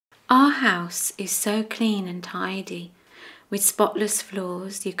Our house is so clean and tidy, with spotless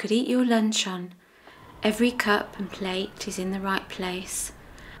floors you could eat your lunch on. Every cup and plate is in the right place.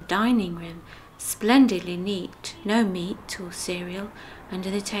 The dining room, splendidly neat, no meat or cereal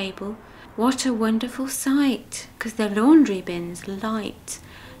under the table. What a wonderful sight, 'cause the laundry bin's light,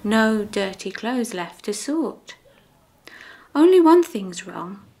 no dirty clothes left to sort. Only one thing's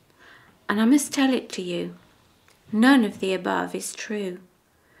wrong, and I must tell it to you. None of the above is true,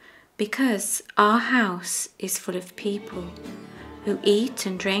 because our house is full of people who eat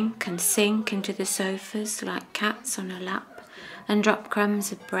and drink and sink into the sofas like cats on a lap, and drop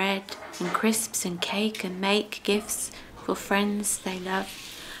crumbs of bread and crisps and cake and make gifts for friends they love,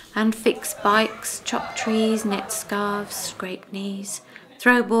 and fix bikes, chop trees, knit scarves, scrape knees,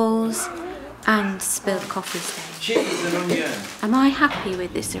 throw balls and spill coffee stains. Cheese and onion. Am I happy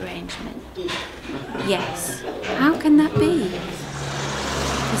with this arrangement? Yes. How can that be?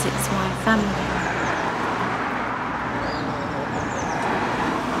 Because it's my family.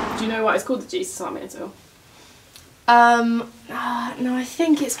 Do you know why it's called the Jesus Army at all? No, I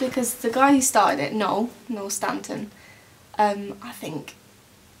think it's because the guy who started it, Noel Stanton, I think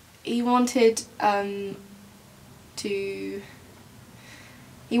he wanted to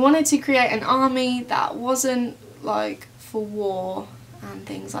create an army that wasn't like for war and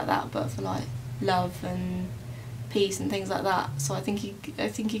things like that, but for like love and peace and things like that. So I think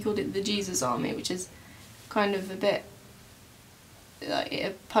he called it the Jesus Army, which is kind of a bit like it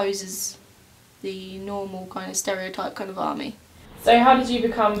opposes the normal kind of stereotype kind of army. So how did you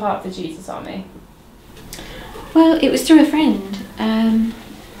become part of the Jesus Army? Well, it was through a friend. A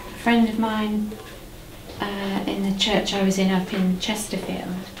friend of mine in the church I was in up in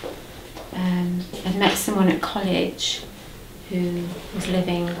Chesterfield. I'd met someone at college who was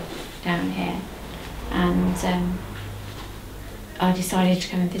living down here, and I decided to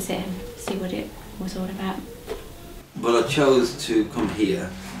come and visit him, see what it was all about. Well, I chose to come here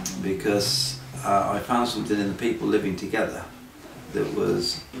because I found something in the people living together that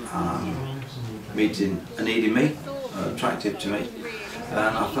was meeting a need in me, attractive to me,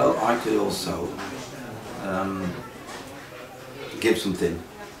 and I felt I could also give something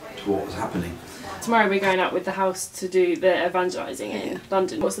to what was happening. Tomorrow we're going out with the house to do the evangelising in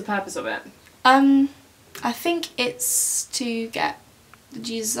London. What's the purpose of it? I think it's to get the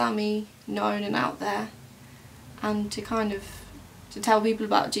Jesus Army known and out there, and to kind of to tell people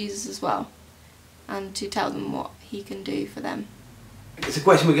about Jesus as well, and to tell them what he can do for them. It's a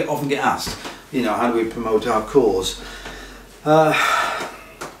question we often get asked, you know, how do we promote our cause?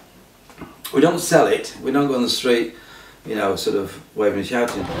 We don't sell it, we don't go on the street, you know, sort of waving and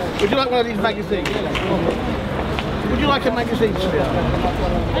shouting. Would you like one of these magazines? Would you like a magazine, Sophia?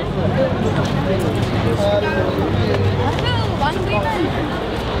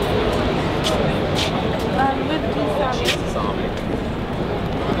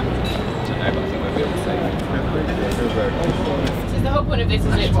 So the whole point of this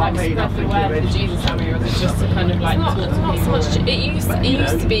is it to like spread the word of the Jesus Army, or is it just to kind of like talk to people? Not so much. It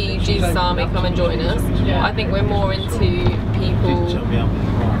used to be Jesus Army, come and join us. Yeah. I think we're more into people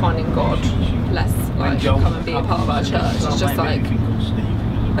finding God, less like come and be a part of our church. It's just like,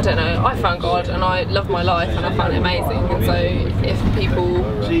 I don't know, I found God and I love my life and I found it amazing, and so if people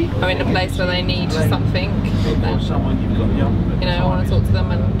are in a place where they need something, then you know, I want to talk to them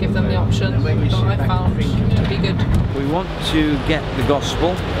and give them the option that I found to be good. We want to get the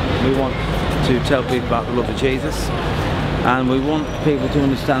gospel, we want to tell people about the love of Jesus, and we want people to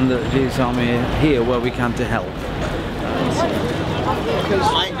understand that the Jesus Army are here where we can to help.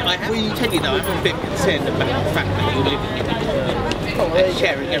 I have to tell you though, I'm a bit concerned about the fact that you live in and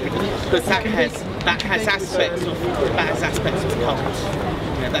sharing everything, because that has aspects of cult.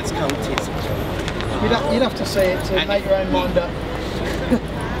 You know, that's cultism. You'd have to say it to make your own mind up.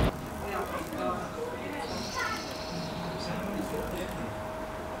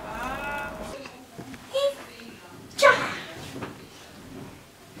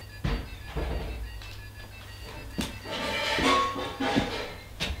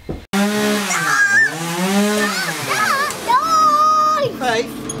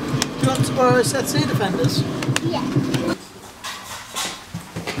 Faith, do you want to borrow a set of sea defenders? Yeah.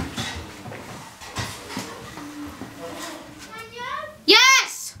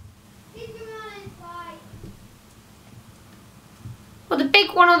 Yes! Well, the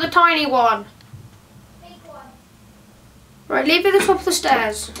big one or the tiny one? Big one. Right, leave it at the top of the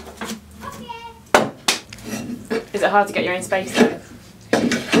stairs. Okay. Is it hard to get your own space though?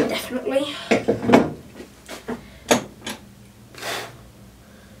 Definitely.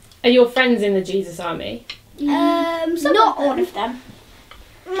 Are your friends in the Jesus Army? Not all of them.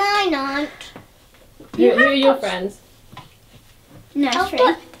 Mine mine aren't. Who are your friends? Nursery.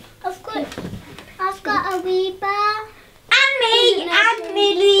 I've got a Reba. And me, and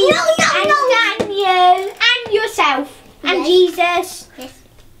Millie, and Daniel, and yourself, and Jesus. Yes.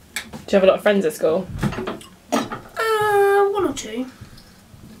 Do you have a lot of friends at school? 1 or 2.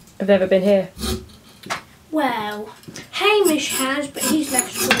 Have they ever been here? Well, Hamish has, but he's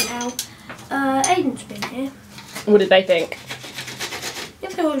left school now. Aiden's been here. What did they think? Yeah,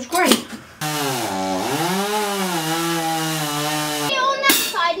 they thought it was great. On that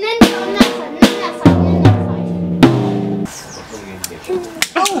side, and then on that side, and then that side, and then that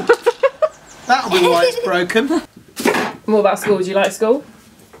side. Oh! That'll be why it's broken. What about school? Do you like school?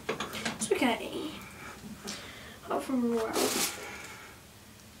 It's okay. Apart from Rowan.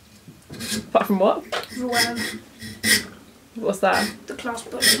 Apart from what? Rowan, What's that? the class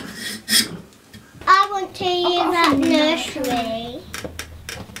bully. I want to use that nursery.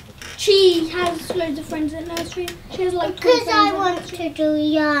 She has loads of friends at nursery. She has like 20 Because I friends want at nursery. to do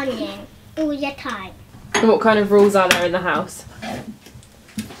yarning all the time. And what kind of rules are there in the house?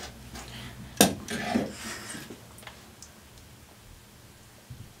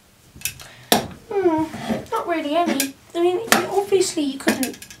 Not really any. I mean, obviously you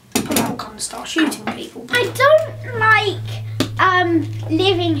couldn't come out and start shooting people. I don't like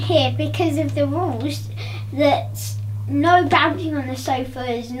living here because of the rules. That's no bouncing on the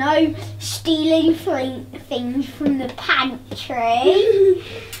sofas, no stealing things from the pantry,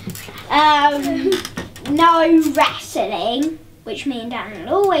 no wrestling, which me and Daniel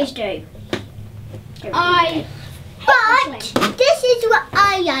always do. But this is what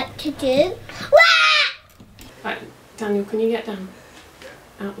I like to do. Right, Daniel, can you get down?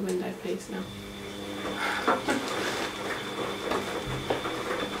 Out the window, please, now.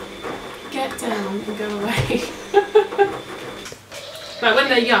 Get down and go away. Like when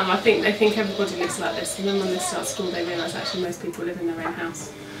they're young, I think they think everybody lives like this, and then when they start school, they realise actually most people live in their own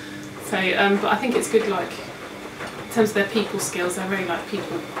house. So, but I think it's good, like in terms of their people skills, they're very like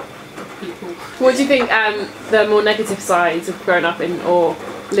people. What do you think the more negative sides of growing up in or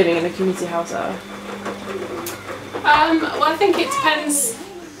living in a community house are? Well, I think it depends.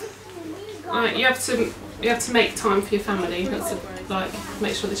 Like you have to make time for your family. That's like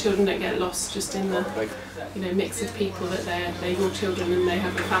make sure the children don't get lost just in the mix of people that they're your children and they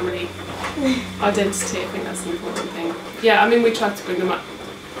have a family identity. I think that's an important thing. Yeah, I mean we try to bring them up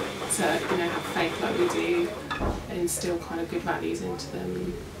to have faith like we do and instill kind of good values into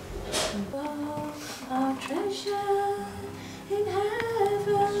them. Our treasure in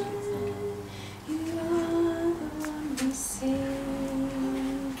heaven, you are the one we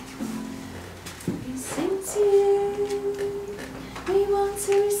sing. We sing to you, we want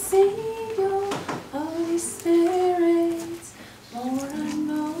to receive your Holy Spirit more and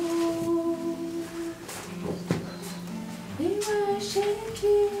more. We worship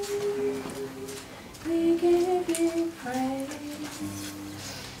you, we give you praise.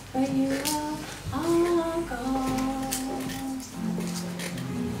 For you are our God,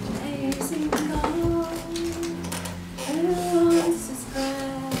 praising God, who answers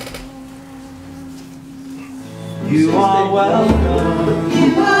prayer. You are welcome. You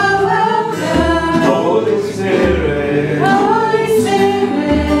are welcome. Holy Spirit. Holy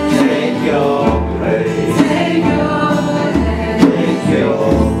Spirit. Take your place. Take your place. Take your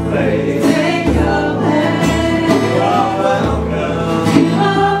place. Take your place. You are welcome. You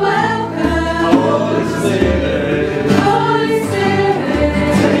are welcome. Holy Spirit. Holy Spirit.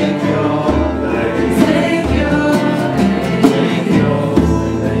 Take your place. Take your place. Take your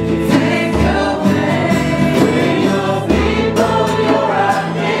place. Take your place. We're your people, you're at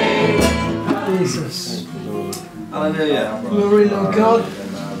me. Jesus. Hallelujah. Glory to God.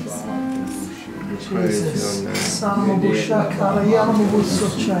 Jesus. Salamu shakara yalamu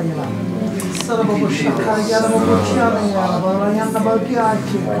busochayala. Salamu shakara yalamu buchana yala. Yana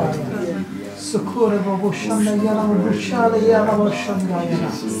bagiaki kaya. Sukure babushana yalamu buchana yalamu shanga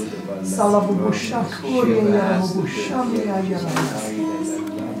yala. Salamu bushakuri yalamu bushana yala.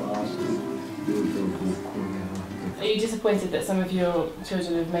 Are you disappointed that some of your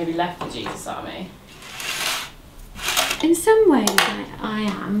children have maybe left the Jesus Army? In some ways I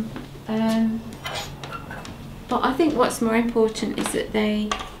am, but I think what's more important is that they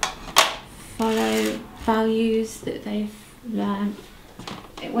follow values that they've learned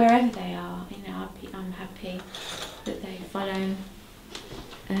wherever they are. I'm happy that they follow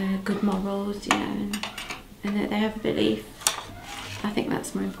good morals, and that they have a belief. I think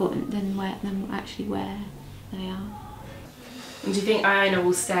that's more important than actually where they are. And do you think Iona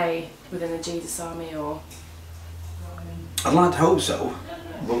will stay within the Jesus Army, or? I'd like to hope so.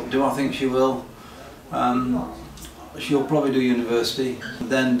 But do I think she will? She'll probably do university.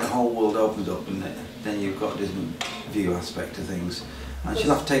 Then the whole world opens up, and then you've got a different view aspect of things. And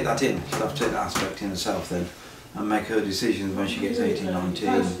she'll have to take that in. She'll have to take that aspect in herself then, and make her decisions when she gets 18,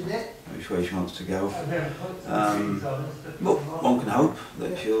 19, which way she wants to go. But one can hope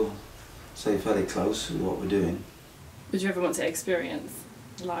that she'll stay fairly close with what we're doing. Would you ever want to experience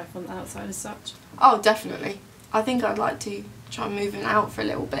life on the outside as such? Oh, definitely. I think I'd like to try moving out for a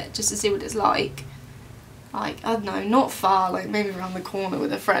little bit just to see what it's like. Like, I don't know, not far, like maybe around the corner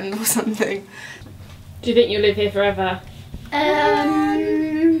with a friend or something. Do you think you'll live here forever? Yes.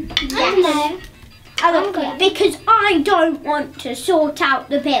 I don't know, because I don't want to sort out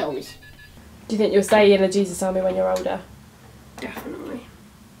the bills. Do you think you'll stay in the Jesus Army when you're older? Definitely.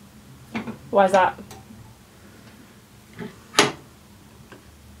 Why is that?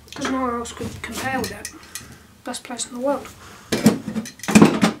 Because nowhere else could compare with it. Best place in the world.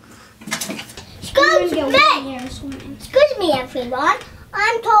 Excuse me everyone,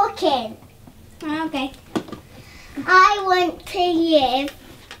 I'm talking. Okay. I want to live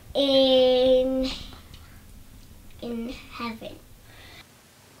in heaven.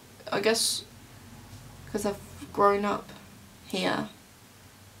 I guess because I've grown up here,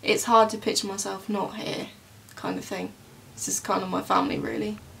 it's hard to picture myself not here, kind of thing. This is kind of my family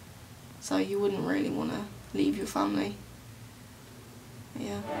really, so you wouldn't really want to leave your family.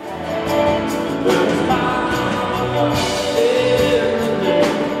 Yeah.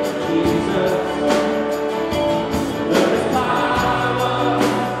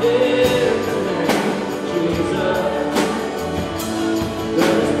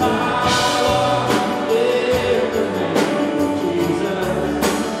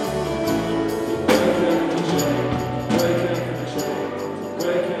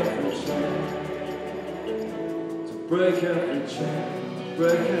 Break every chain,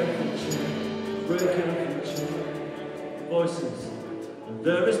 break every chain, break every chain. Voices, and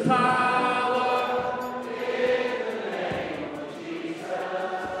there is power in the name of Jesus.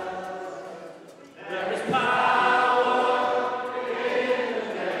 There is power in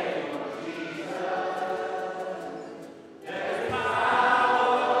the name of Jesus. There is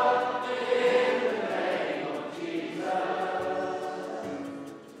power in the name of Jesus.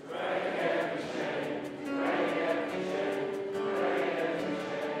 Break every chain,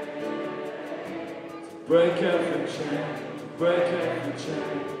 break every chain. Break every chain, break every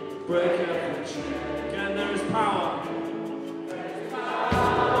chain, break every chain. Again, there is power. There is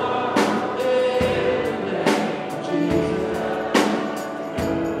power in the name of Jesus.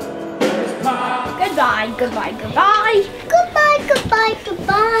 There is power. Goodbye, goodbye, goodbye. Goodbye, goodbye,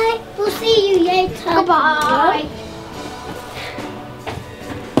 goodbye. We'll see you later. Goodbye.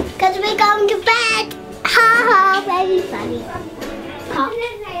 Because we're going to bed. Ha ha, very funny.